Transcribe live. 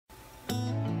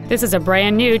This is a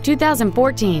brand new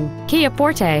 2014 Kia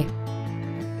Forte.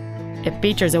 It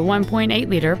features a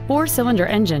 1.8-liter four-cylinder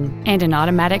engine and an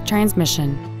automatic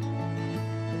transmission.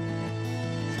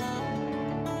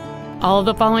 All of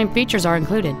the following features are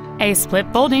included: a split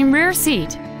folding rear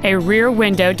seat, a rear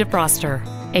window defroster,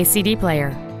 a CD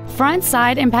player, front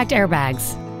side impact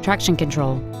airbags, traction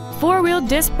control, four-wheel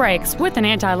disc brakes with an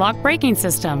anti-lock braking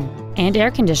system, and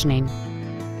air conditioning.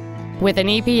 With an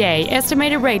EPA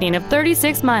estimated rating of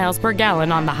 36 miles per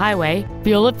gallon on the highway,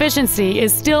 fuel efficiency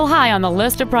is still high on the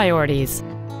list of priorities.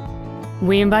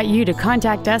 We invite you to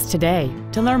contact us today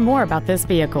to learn more about this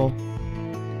vehicle.